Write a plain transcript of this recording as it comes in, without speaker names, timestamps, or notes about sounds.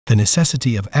the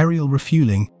necessity of aerial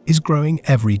refueling is growing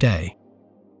every day.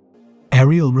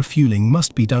 Aerial refueling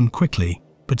must be done quickly,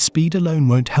 but speed alone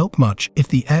won't help much if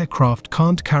the aircraft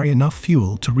can't carry enough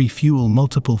fuel to refuel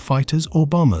multiple fighters or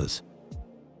bombers.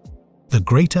 The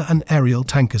greater an aerial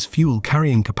tanker's fuel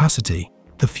carrying capacity,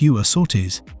 the fewer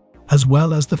sorties, as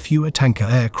well as the fewer tanker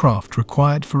aircraft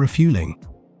required for refueling.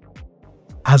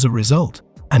 As a result,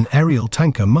 an aerial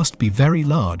tanker must be very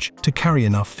large to carry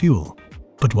enough fuel.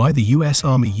 But why the US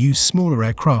Army use smaller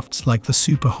aircrafts like the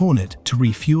Super Hornet to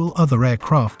refuel other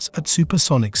aircrafts at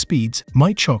supersonic speeds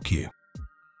might shock you.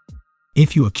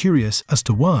 If you are curious as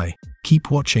to why, keep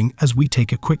watching as we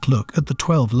take a quick look at the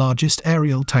 12 largest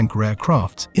aerial tanker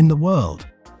aircrafts in the world.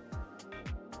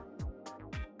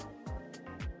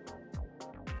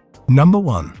 Number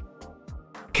 1.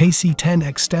 KC-10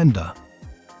 Extender.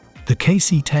 The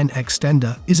KC-10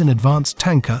 Extender is an advanced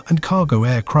tanker and cargo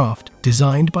aircraft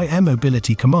designed by Air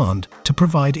Mobility Command to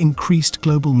provide increased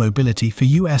global mobility for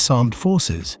US Armed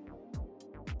Forces.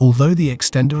 Although the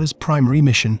Extender's primary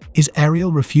mission is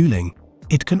aerial refueling,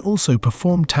 it can also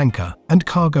perform tanker and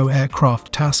cargo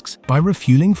aircraft tasks by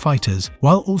refueling fighters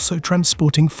while also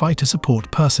transporting fighter support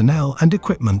personnel and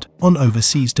equipment on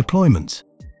overseas deployments.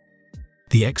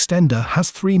 The Extender has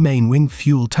 3 main wing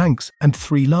fuel tanks and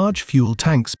 3 large fuel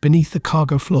tanks beneath the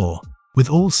cargo floor, with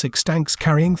all 6 tanks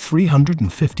carrying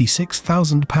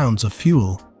 356,000 pounds of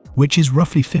fuel, which is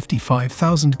roughly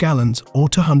 55,000 gallons or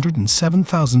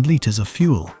 207,000 liters of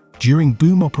fuel. During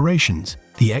boom operations,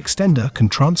 the Extender can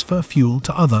transfer fuel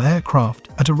to other aircraft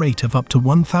at a rate of up to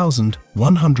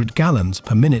 1,100 gallons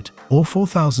per minute or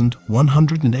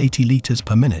 4,180 liters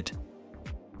per minute.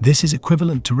 This is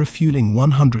equivalent to refueling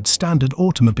 100 standard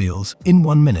automobiles in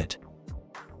 1 minute.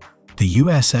 The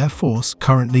US Air Force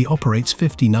currently operates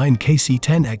 59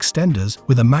 KC-10 Extenders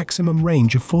with a maximum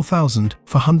range of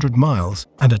 4,400 miles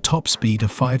and a top speed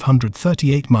of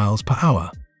 538 miles per hour.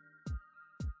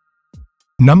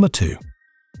 Number 2.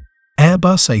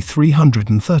 Airbus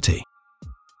A330.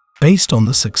 Based on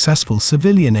the successful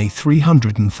civilian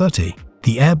A330,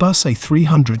 the Airbus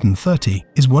A330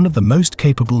 is one of the most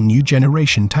capable new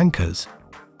generation tankers.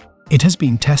 It has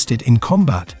been tested in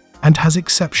combat and has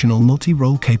exceptional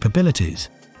multi-role capabilities.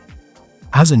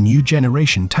 As a new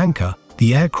generation tanker,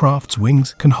 the aircraft's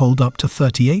wings can hold up to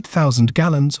 38,000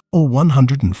 gallons or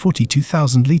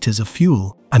 142,000 liters of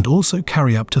fuel and also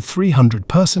carry up to 300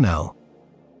 personnel.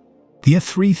 The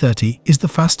A330 is the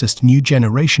fastest new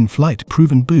generation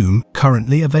flight-proven boom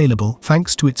currently available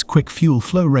thanks to its quick fuel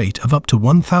flow rate of up to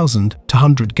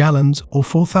 1,200 gallons or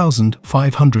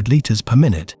 4,500 liters per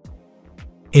minute.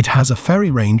 It has a ferry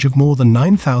range of more than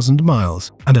 9,000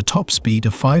 miles and a top speed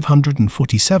of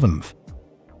 547.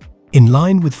 In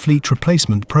line with fleet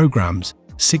replacement programs,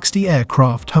 60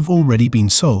 aircraft have already been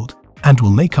sold and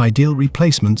will make ideal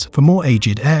replacements for more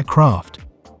aged aircraft.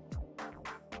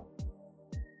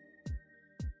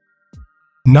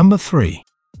 Number 3.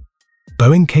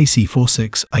 Boeing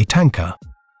KC-46A tanker.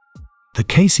 The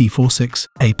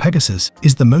KC-46A Pegasus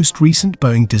is the most recent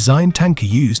Boeing-designed tanker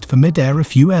used for mid-air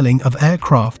refueling of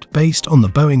aircraft based on the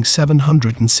Boeing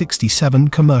 767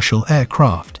 commercial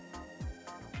aircraft.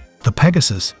 The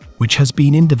Pegasus, which has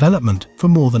been in development for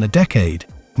more than a decade,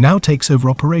 now takes over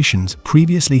operations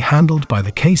previously handled by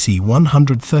the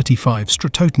KC-135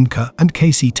 Stratotanker and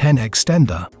KC-10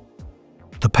 Extender.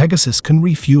 The Pegasus can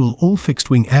refuel all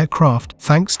fixed-wing aircraft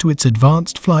thanks to its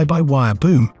advanced fly-by-wire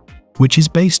boom, which is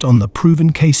based on the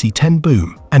proven KC-10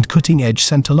 boom and cutting-edge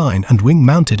centerline and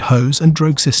wing-mounted hose and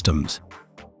drogue systems.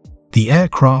 The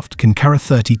aircraft can carry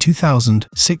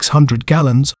 32,600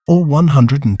 gallons or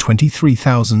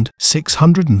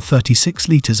 123,636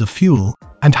 liters of fuel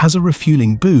and has a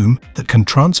refueling boom that can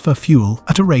transfer fuel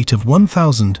at a rate of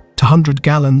 1,200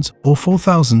 gallons or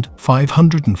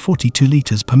 4,542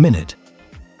 liters per minute.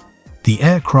 The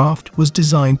aircraft was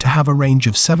designed to have a range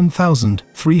of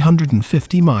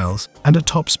 7,350 miles and a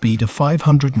top speed of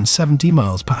 570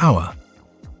 miles per hour.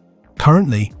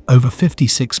 Currently, over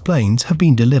 56 planes have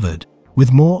been delivered,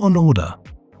 with more on order.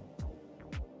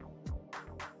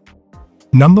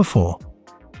 Number 4.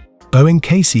 Boeing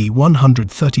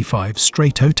KC-135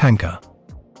 Stratotanker.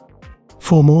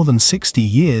 For more than 60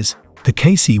 years, the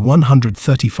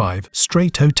KC-135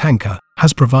 Stratotanker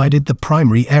has provided the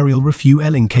primary aerial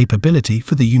refueling capability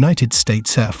for the United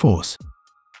States Air Force.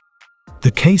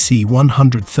 The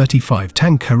KC-135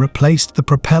 tanker replaced the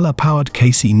propeller-powered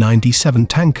KC-97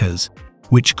 tankers,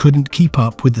 which couldn't keep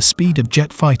up with the speed of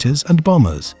jet fighters and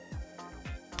bombers.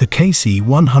 The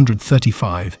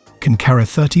KC-135 can carry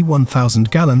 31,000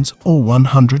 gallons or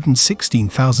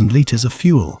 116,000 liters of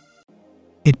fuel.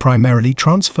 It primarily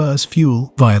transfers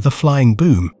fuel via the flying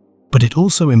boom, but it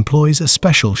also employs a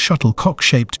special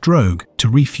shuttlecock-shaped drogue to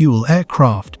refuel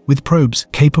aircraft with probes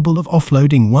capable of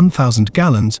offloading 1,000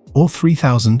 gallons or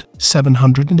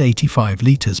 3,785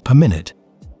 liters per minute.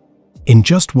 In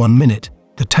just 1 minute,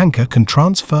 the tanker can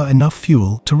transfer enough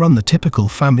fuel to run the typical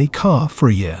family car for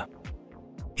a year.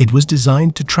 It was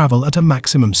designed to travel at a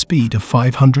maximum speed of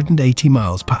 580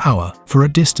 miles per hour for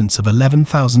a distance of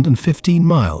 11,015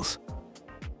 miles.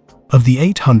 Of the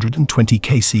 820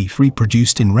 KC-3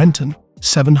 produced in Renton,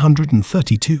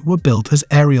 732 were built as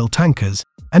aerial tankers,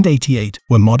 and 88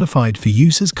 were modified for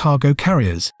use as cargo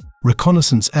carriers,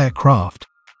 reconnaissance aircraft,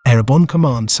 airborne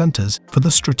command centers for the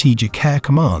Strategic Air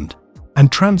Command, and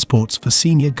transports for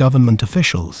senior government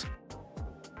officials.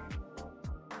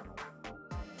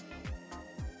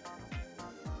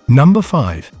 Number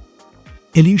 5.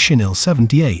 Ilyushin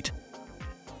Il-78.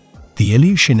 The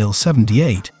Ilyushin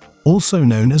Il-78, also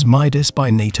known as Midas by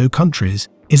NATO countries,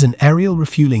 is an aerial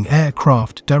refueling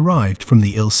aircraft derived from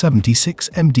the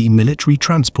Il-76MD military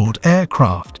transport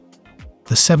aircraft.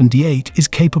 The 78 is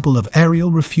capable of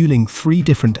aerial refueling 3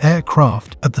 different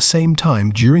aircraft at the same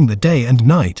time during the day and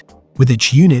night, with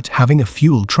each unit having a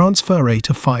fuel transfer rate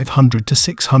of 500 to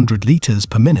 600 liters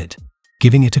per minute,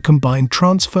 giving it a combined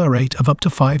transfer rate of up to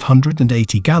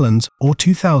 580 gallons or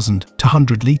 2,000 to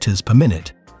 100 liters per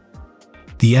minute.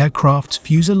 The aircraft's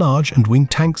fuselage and wing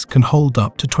tanks can hold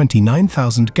up to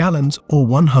 29,000 gallons or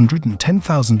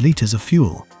 110,000 liters of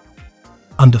fuel.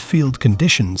 Under field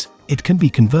conditions, it can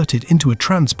be converted into a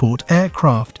transport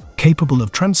aircraft capable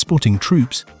of transporting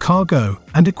troops, cargo,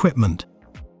 and equipment.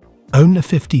 Only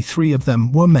 53 of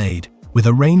them were made, with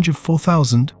a range of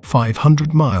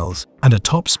 4,500 miles and a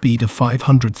top speed of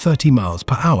 530 miles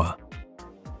per hour.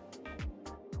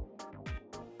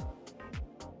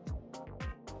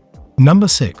 Number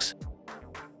 6.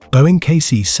 Boeing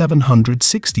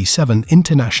KC-767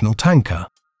 International Tanker.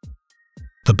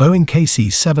 The Boeing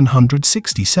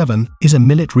KC-767 is a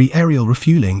military aerial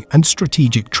refueling and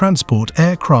strategic transport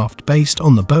aircraft based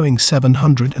on the Boeing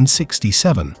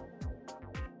 767.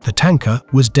 The tanker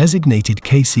was designated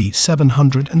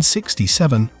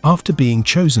KC-767 after being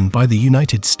chosen by the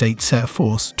United States Air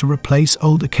Force to replace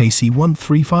older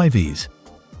KC-135Es.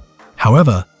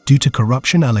 However, due to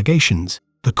corruption allegations,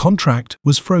 the contract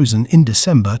was frozen in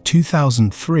December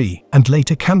 2003 and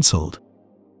later cancelled.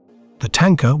 The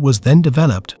tanker was then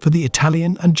developed for the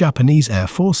Italian and Japanese air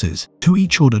forces, who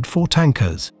each ordered 4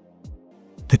 tankers.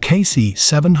 The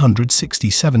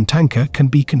KC-767 tanker can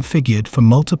be configured for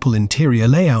multiple interior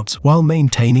layouts while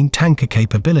maintaining tanker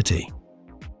capability.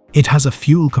 It has a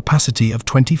fuel capacity of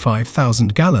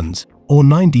 25,000 gallons, or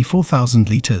 94,000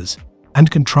 liters, and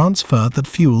can transfer that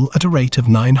fuel at a rate of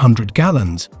 900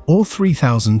 gallons, or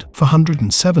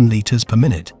 3,407 liters per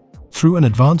minute, through an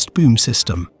advanced boom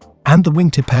system, and the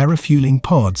wingtip air refueling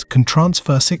pods can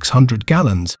transfer 600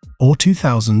 gallons, or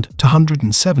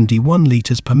 2,271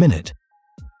 liters per minute.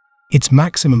 Its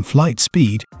maximum flight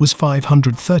speed was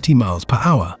 530 miles per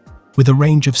hour, with a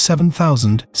range of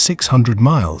 7,600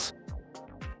 miles.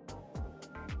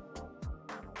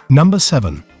 Number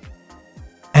 7.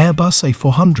 Airbus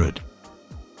A400.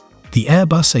 The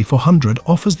Airbus A400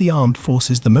 offers the armed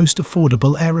forces the most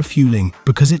affordable air refueling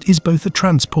because it is both a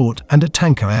transport and a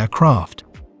tanker aircraft.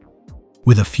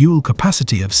 With a fuel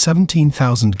capacity of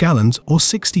 17,000 gallons or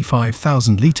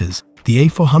 65,000 liters, the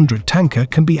A400 tanker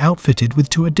can be outfitted with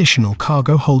 2 additional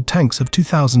cargo hold tanks of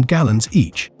 2,000 gallons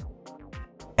each.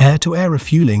 Air-to-air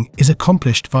refueling is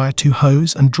accomplished via 2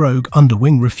 hose and drogue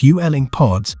underwing refueling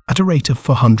pods at a rate of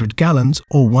 400 gallons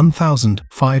or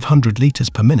 1,500 liters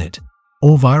per minute,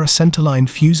 or via a centerline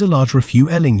fuselage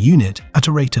refueling unit at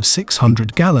a rate of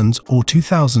 600 gallons or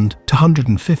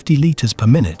 2,250 liters per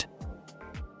minute.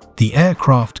 The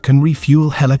aircraft can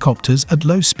refuel helicopters at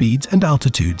low speeds and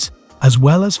altitudes, as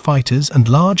well as fighters and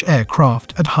large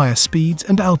aircraft at higher speeds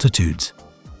and altitudes.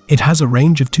 It has a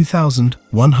range of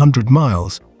 2,100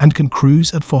 miles and can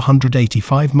cruise at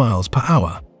 485 miles per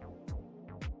hour.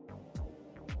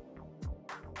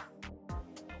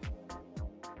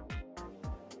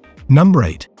 Number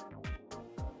 8.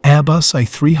 Airbus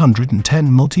A310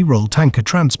 Multi-Role Tanker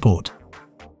Transport.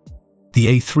 The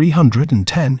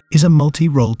A310 is a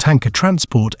multi-role tanker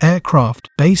transport aircraft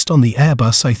based on the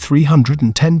Airbus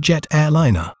A310 jet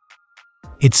airliner.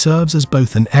 It serves as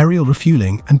both an aerial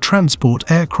refueling and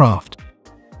transport aircraft.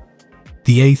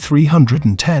 The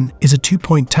A310 is a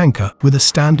 2-point tanker with a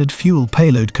standard fuel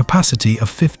payload capacity of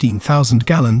 15,000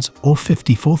 gallons or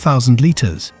 54,000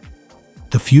 liters.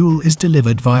 The fuel is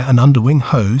delivered via an underwing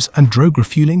hose and drogue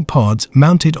refueling pods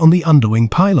mounted on the underwing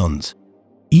pylons.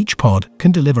 Each pod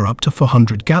can deliver up to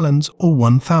 400 gallons or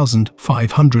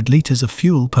 1,500 liters of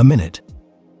fuel per minute.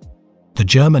 The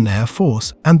German Air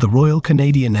Force and the Royal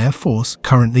Canadian Air Force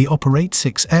currently operate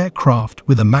 6 aircraft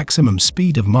with a maximum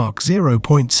speed of Mach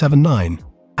 0.79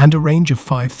 and a range of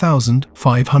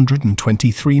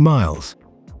 5,523 miles.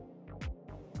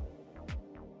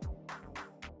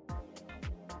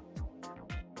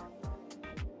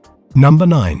 Number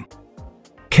 9.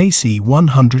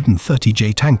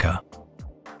 KC-130J tanker.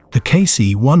 The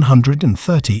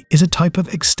KC-130 is a type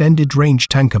of extended-range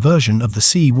tanker version of the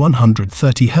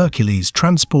C-130 Hercules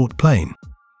transport plane.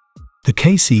 The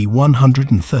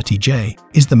KC-130J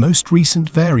is the most recent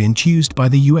variant used by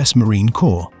the U.S. Marine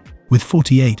Corps, with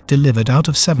 48 delivered out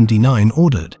of 79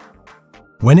 ordered.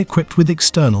 When equipped with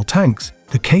external tanks,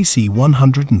 the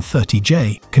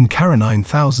KC-130J can carry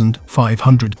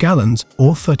 9,500 gallons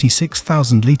or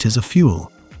 36,000 liters of fuel.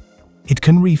 It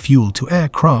can refuel to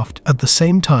aircraft at the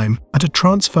same time at a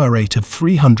transfer rate of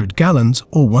 300 gallons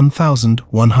or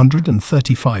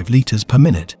 1,135 liters per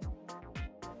minute.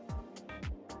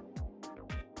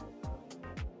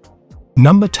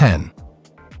 Number 10.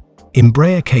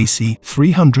 Embraer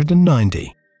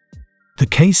KC-390. The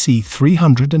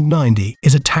KC-390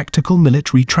 is a tactical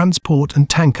military transport and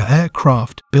tanker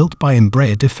aircraft built by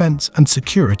Embraer Defense and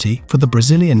Security for the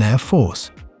Brazilian Air Force.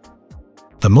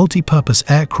 The multi-purpose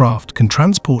aircraft can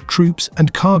transport troops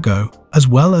and cargo, as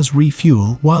well as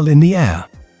refuel while in the air.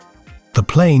 The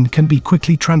plane can be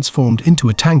quickly transformed into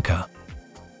a tanker.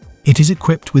 It is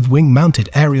equipped with wing-mounted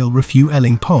aerial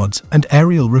refueling pods and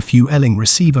aerial refueling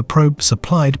receiver probe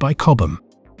supplied by Cobham.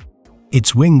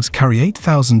 Its wings carry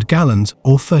 8,000 gallons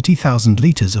or 30,000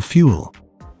 liters of fuel.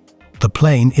 The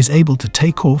plane is able to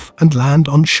take off and land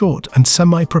on short and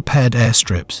semi-prepared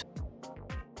airstrips.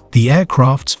 The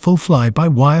aircraft's full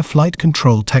fly-by-wire flight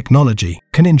control technology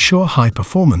can ensure high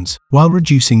performance while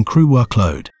reducing crew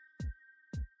workload.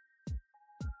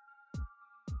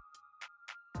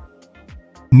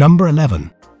 Number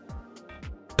 11.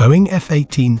 Boeing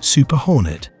F-18 Super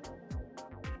Hornet.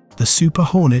 The Super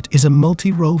Hornet is a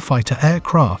multi-role fighter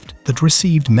aircraft that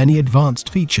received many advanced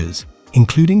features,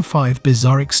 including 5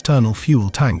 bizarre external fuel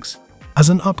tanks, as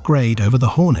an upgrade over the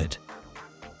Hornet.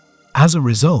 As a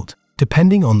result,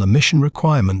 depending on the mission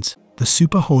requirements, the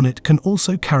Super Hornet can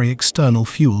also carry external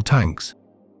fuel tanks.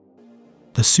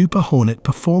 The Super Hornet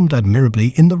performed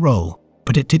admirably in the role,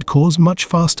 but it did cause much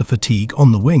faster fatigue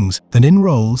on the wings than in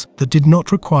roles that did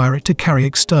not require it to carry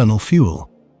external fuel.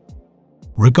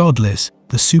 Regardless,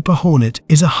 the Super Hornet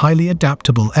is a highly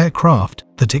adaptable aircraft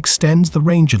that extends the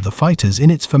range of the fighters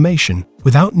in its formation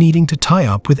without needing to tie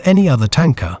up with any other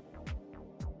tanker.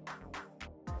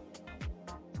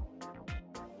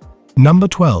 Number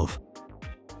 12.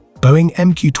 Boeing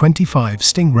MQ-25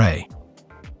 Stingray.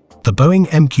 The Boeing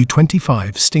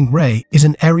MQ-25 Stingray is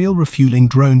an aerial refueling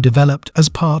drone developed as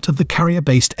part of the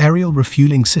Carrier-Based Aerial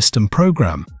Refueling System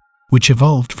program, which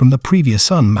evolved from the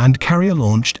previous unmanned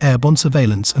carrier-launched airborne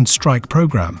surveillance and strike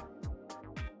program.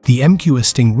 The MQ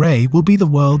Stingray will be the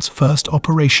world's first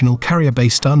operational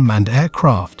carrier-based unmanned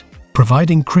aircraft,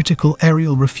 providing critical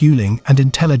aerial refueling and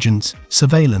intelligence,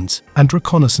 surveillance, and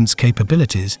reconnaissance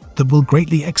capabilities that will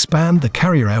greatly expand the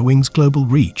carrier air wing's global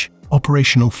reach,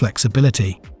 operational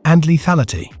flexibility, and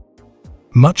lethality.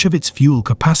 Much of its fuel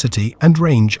capacity and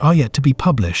range are yet to be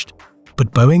published,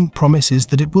 but Boeing promises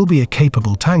that it will be a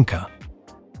capable tanker.